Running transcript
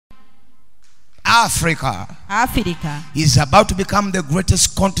Africa is about to become the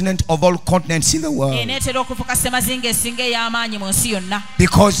greatest continent of all continents in the world.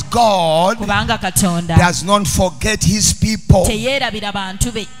 Because God does not forget his people.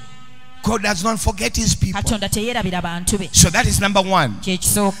 God does not forget his people. So that is number one.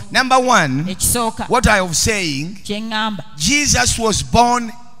 Number one, what I was saying, Jesus was born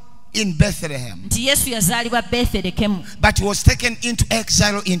in Bethlehem, but he was taken into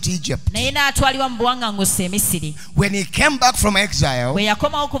exile into Egypt. When he came back from exile,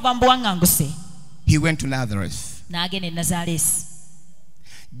 he went to Nazareth.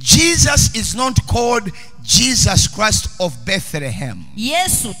 Jesus is not called Jesus Christ of Bethlehem. He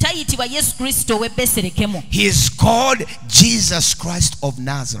is called Jesus Christ of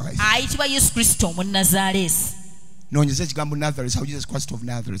Nazareth. Nonyeze kigambo Nazareth, how Jesus Christ of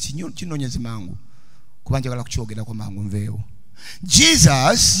Nazareth. Chinonyeze mangu. Kubanja kala kuchogera kwa mangu mveo.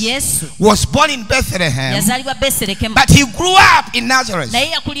 Jesus was born in Bethlehem, but he grew up in Nazareth.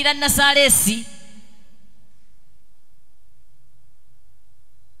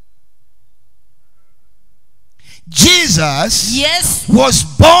 Jesus was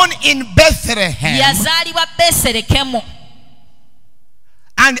born in Bethlehem,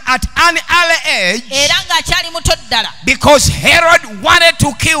 and at an early age, because Herod wanted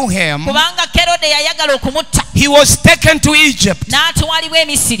to kill him, he was taken to Egypt,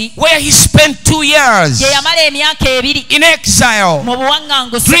 where he spent 2 years in exile,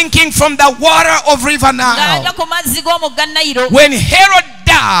 drinking from the water of River Nile. When Herod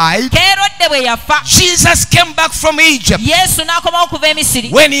died, Jesus came back from Egypt.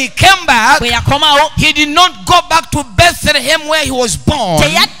 When he came back, he did not go back to Bethlehem where he was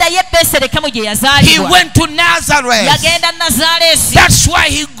born. He went to Nazareth. That's why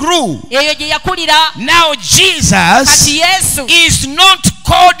he grew. Now Jesus is not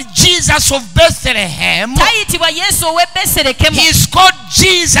called Jesus of Bethlehem. He is called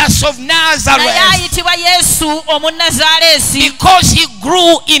Jesus of Nazareth because he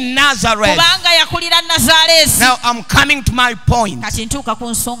grew in Nazareth. Now I'm coming to my point.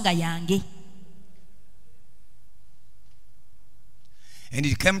 And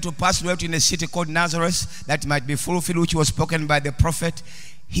it came to pass, dwelt in a city called Nazareth, that might be fulfilled which was spoken by the prophet,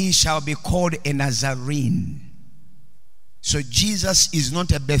 he shall be called a Nazarene. So Jesus is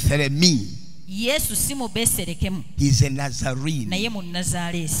not a Bethlehemite. He is a Nazarene.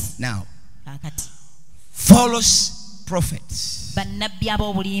 Now, false prophets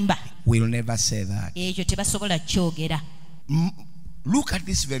will never say that. Look at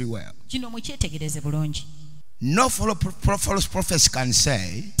this very well. No false prophets can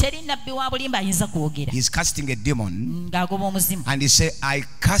say he's casting a demon and he say, I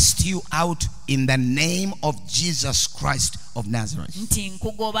cast you out in the name of Jesus Christ of Nazareth. Yeah.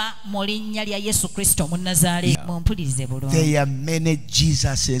 There are many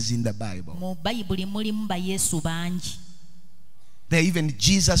Jesuses in the Bible. There are even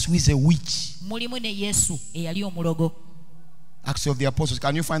Jesus who is a witch. Acts of the Apostles.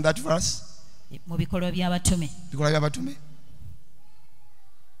 Can you find that verse? Can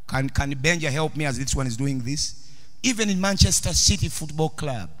Benja help me as this one is doing this? Even in Manchester City Football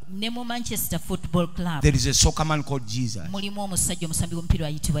Club, there is a soccer man called Jesus.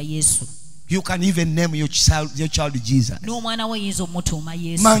 You can even name your child Jesus.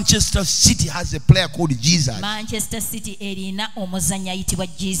 Manchester City has a player called Jesus.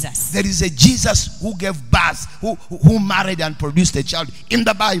 There is a Jesus who gave birth, who married and produced a child in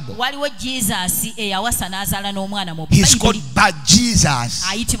the Bible. He's called Bad Jesus.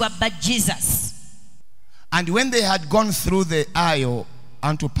 And when they had gone through the Isle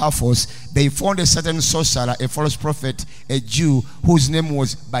unto Paphos, they found a certain sorcerer, a false prophet, a Jew, whose name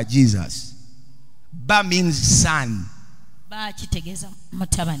was Bar Jesus. Bar means son.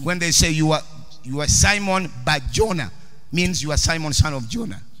 When they say you are Simon Bar Jonah, means you are Simon, son of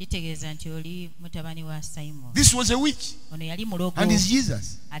Jonah. This was a witch, and it's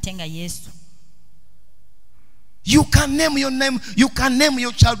Jesus. You can name your name. You can name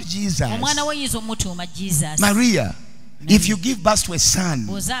your child Jesus. Maria. If you give birth to a son,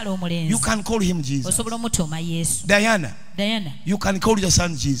 you can call him Jesus. Diana, you can call your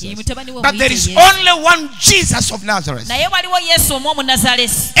son Jesus. But there is only one Jesus of Nazareth. And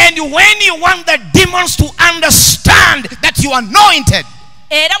when you want the demons to understand that you are anointed,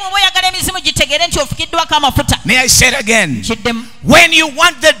 may I say it again? When you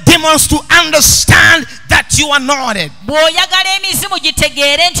want the demons to understand that you are anointed,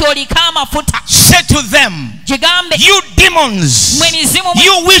 say to them, you demons,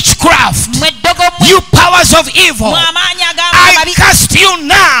 you witchcraft, you powers of evil, I cast you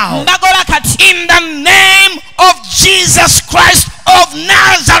now in Jesus Christ of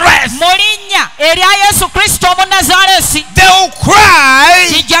Nazareth. They will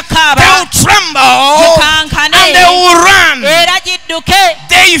cry, they will tremble, and they will run.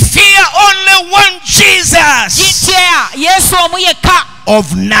 They fear only one Jesus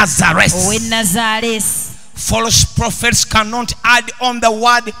of Nazareth. False prophets cannot add on the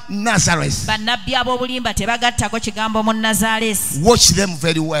word Nazareth. Watch them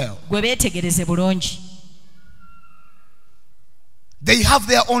very well. They have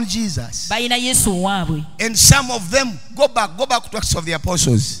their own Jesus. And some of them go back to Acts of the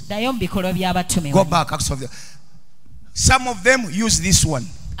Apostles. Go back, Acts of the. Some of them use this one.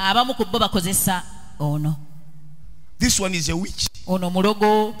 This one is a witch.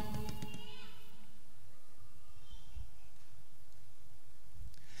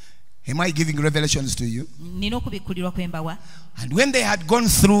 Am I giving revelations to you? And when they had gone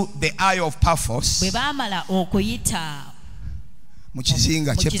through the eye of Paphos,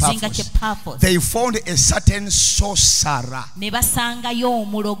 they found a certain sorcerer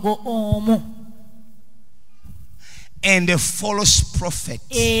and a false prophet.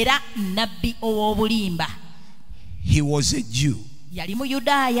 He was a Jew,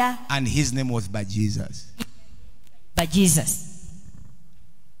 and his name was Bar-Jesus.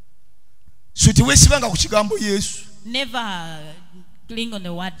 Never cling on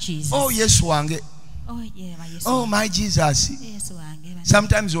the word Jesus. Oh, yes, wange. Oh, yeah, my Jesus. Oh, my Jesus. Yes,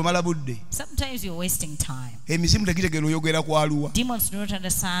 Sometimes you're wasting time. Demons do not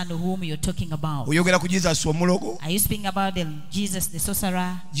understand whom you're talking about. Are you speaking about the Jesus, the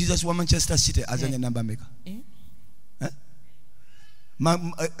sorcerer? Jesus wa Manchester City azanya number maker.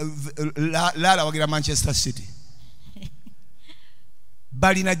 Lala wagira Manchester City.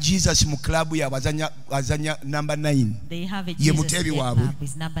 Balina Jesus mu club ya azanya number 9. They have a Jesus club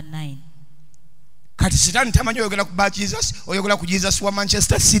is number 9. Kati Satan tamanyi oyogera ku Jesus oyogera ku Jesus wa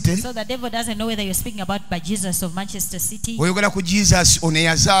Manchester City. So the devil doesn't know whether you're speaking about by Jesus of Manchester City. Oyogera ku Jesus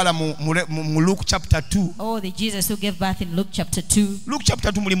oneyazala mu Luke chapter 2. Oh, the Jesus who gave birth in Luke chapter 2. Luke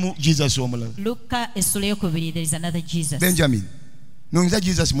chapter 2 mulimu Jesus omulala. Luke esule there is another Jesus. Benjamin. Nongiza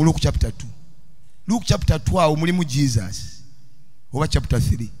Jesus mu Luke chapter 2. Luke chapter 12 mulimu Jesus. Oba chapter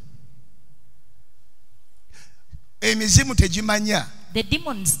 3. Emizimu tejimanya. The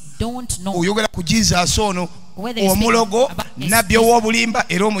demons don't know. Oyogera ku Jesus ono omulogo nabbi ow'obulimba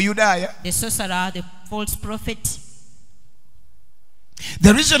era omuyudaaya. The sorcerer, the false prophet.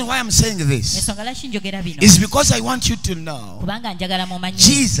 The reason why I'm saying this is because I want you to know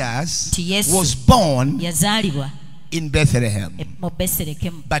Jesus was born in Bethlehem,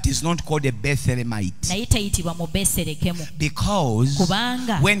 but is not called a Bethlehemite because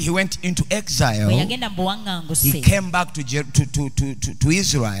when he went into exile, he came back to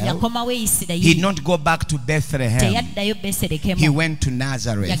Israel. He did not go back to Bethlehem. He went to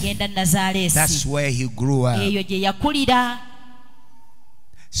Nazareth. That's where he grew up.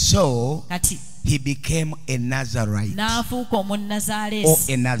 So he became a Nazarite or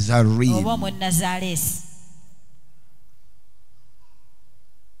a Nazarene.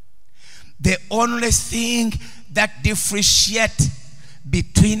 The only thing that differentiates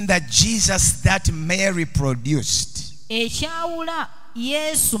between the Jesus that Mary produced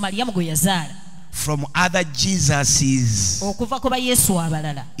from other Jesuses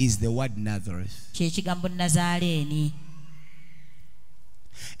is the word Nazareth.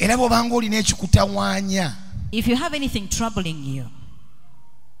 If you have anything troubling you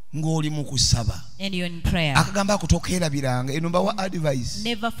and you're in prayer, never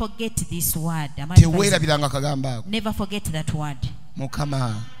forget this word. Never forget that word.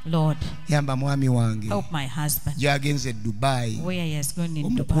 Lord, help my husband where he has gone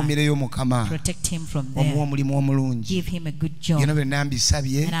in Dubai. Protect him from there. Give him a good job. And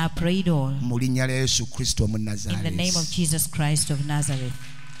I prayed all in the name of Jesus Christ of Nazareth.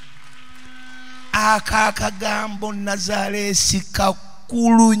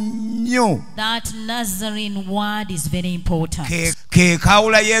 That Nazarene word is very important. It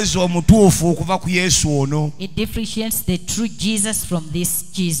differentiates the true Jesus from this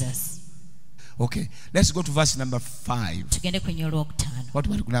Jesus. Okay, let's go to verse number 5. What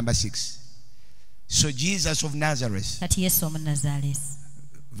about number 6? So Jesus of Nazareth.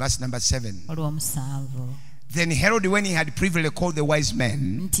 Verse number 7. Then Herod, when he had previously called the wise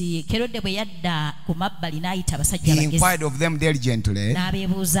men, he inquired of them diligently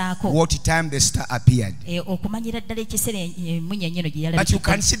what time the star appeared. But you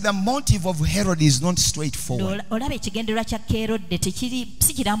can see the motive of Herod is not straightforward.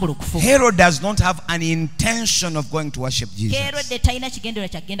 Herod does not have an intention of going to worship Jesus.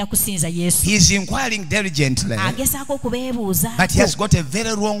 He is inquiring diligently, but he has got a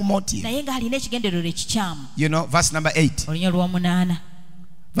very wrong motive. You know, verse number 8.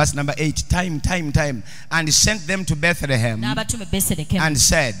 Verse number 8. Time. And he sent them to Bethlehem and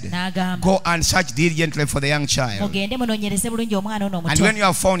said, go and search diligently for the young child. And when you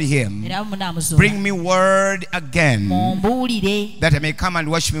have found him, bring me word again, that I may come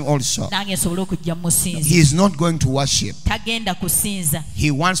and worship him also. He is not going to worship. He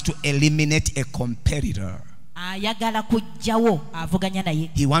wants to eliminate a competitor.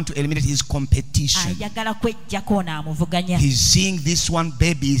 He wants to eliminate his competition. He's seeing this one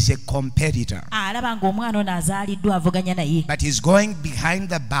baby is a competitor. But he's going behind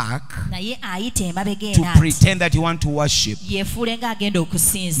the back to pretend that you want to worship.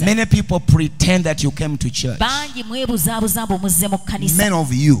 Many people pretend that you came to church. Many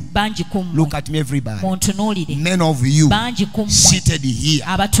of you, look at me everybody. Many of you seated here,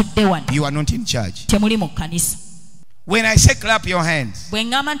 you are not in church. When I say clap your hands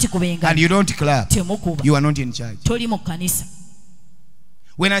and you don't clap, you are not in church.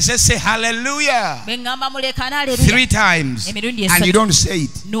 When I say hallelujah 3 times and you don't say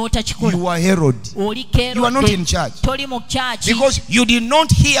it, you are Herod. You are not in church. Because you did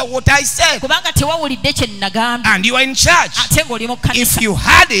not hear what I said. And you are in church. If you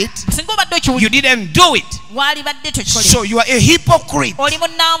had it, you didn't do it. So you are a hypocrite.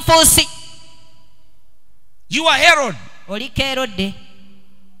 You are Herod.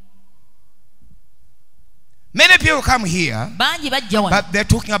 Many people come here, but they're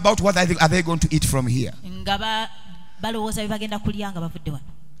talking about what are they going to eat from here.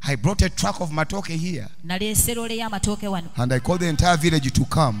 I brought a truck of matoke here, and I called the entire village to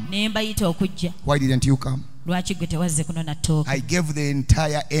come. Why didn't you come? I gave the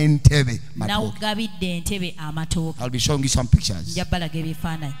entire Entebbe matoke. I'll be showing you some pictures.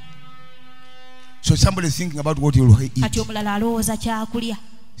 So somebody is thinking about what you'll eat.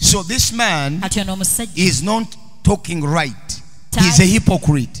 So this man is not talking right. He's a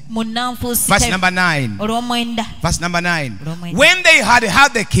hypocrite. Verse number 9. Verse number 9. When they had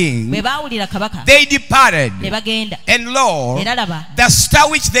heard the king, they departed. And lo, the star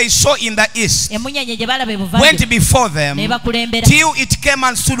which they saw in the east went before them till it came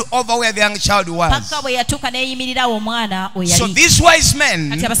and stood over where the young child was. So these wise men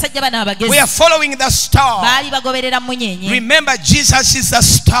were following the star. Remember, Jesus is the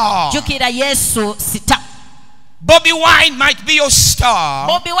star. Bobby Wine might be your star.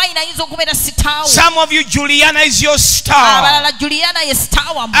 Some of you, Juliana is your star.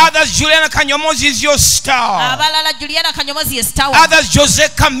 Others, Juliana Kanyomozi is your star. Others, Jose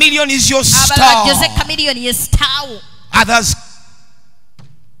Chameleon is your star. Others,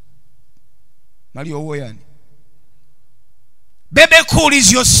 Mario Woyan, Bebe Cool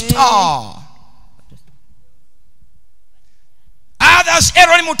is your star. Others,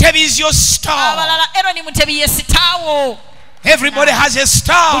 Aaron Mutebi is your star. Everybody has a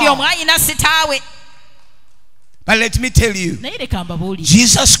star. But let me tell you,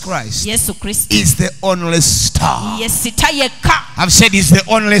 Jesus Christ is the only star. I've said he's the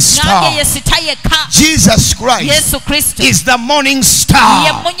only star. Jesus Christ is the morning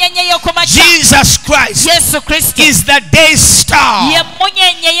star. Jesus Christ is the day star.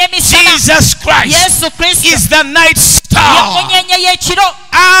 Jesus Christ is the night star.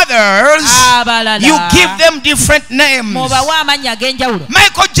 Others, you give them different names.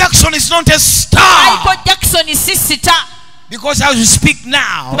 Michael Jackson is not a star. Because as we speak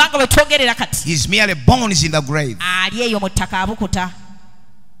now, he's merely bones in the grave.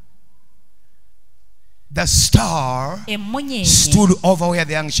 The star stood over where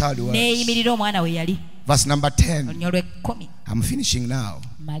the young child was. Verse number 10. I'm finishing now.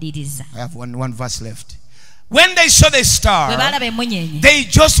 I have one verse left. When they saw the star, they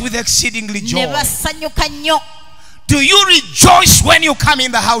rejoiced with exceedingly joy. Do you rejoice when you come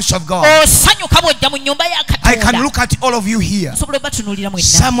in the house of God? I can look at all of you here.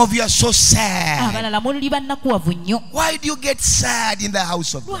 Some of you are so sad. Why do you get sad in the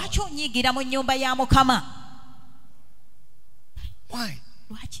house of God? Why?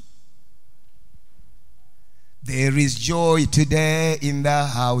 There is joy today in the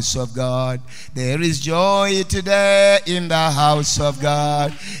house of God. There is joy today in the house of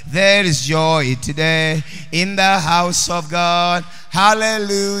God. There is joy today in the house of God.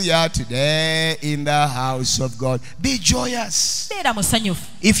 Hallelujah today in the house of God. Be joyous.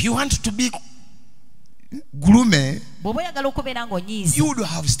 If you want to be gloomy, you would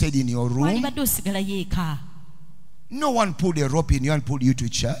have stayed in your room. No one pulled a rope in you and pulled you to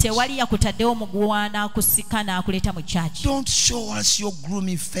church. Don't show us your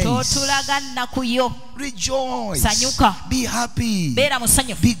gloomy face. Rejoice. Be happy.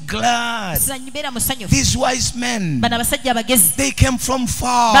 Be glad. These wise men, they came from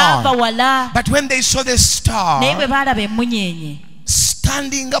far. But when they saw the star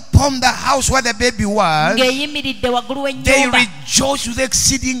standing upon the house where the baby was, they rejoiced with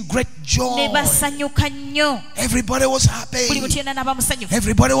exceeding great joy. Everybody was happy.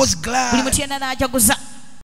 Everybody was glad.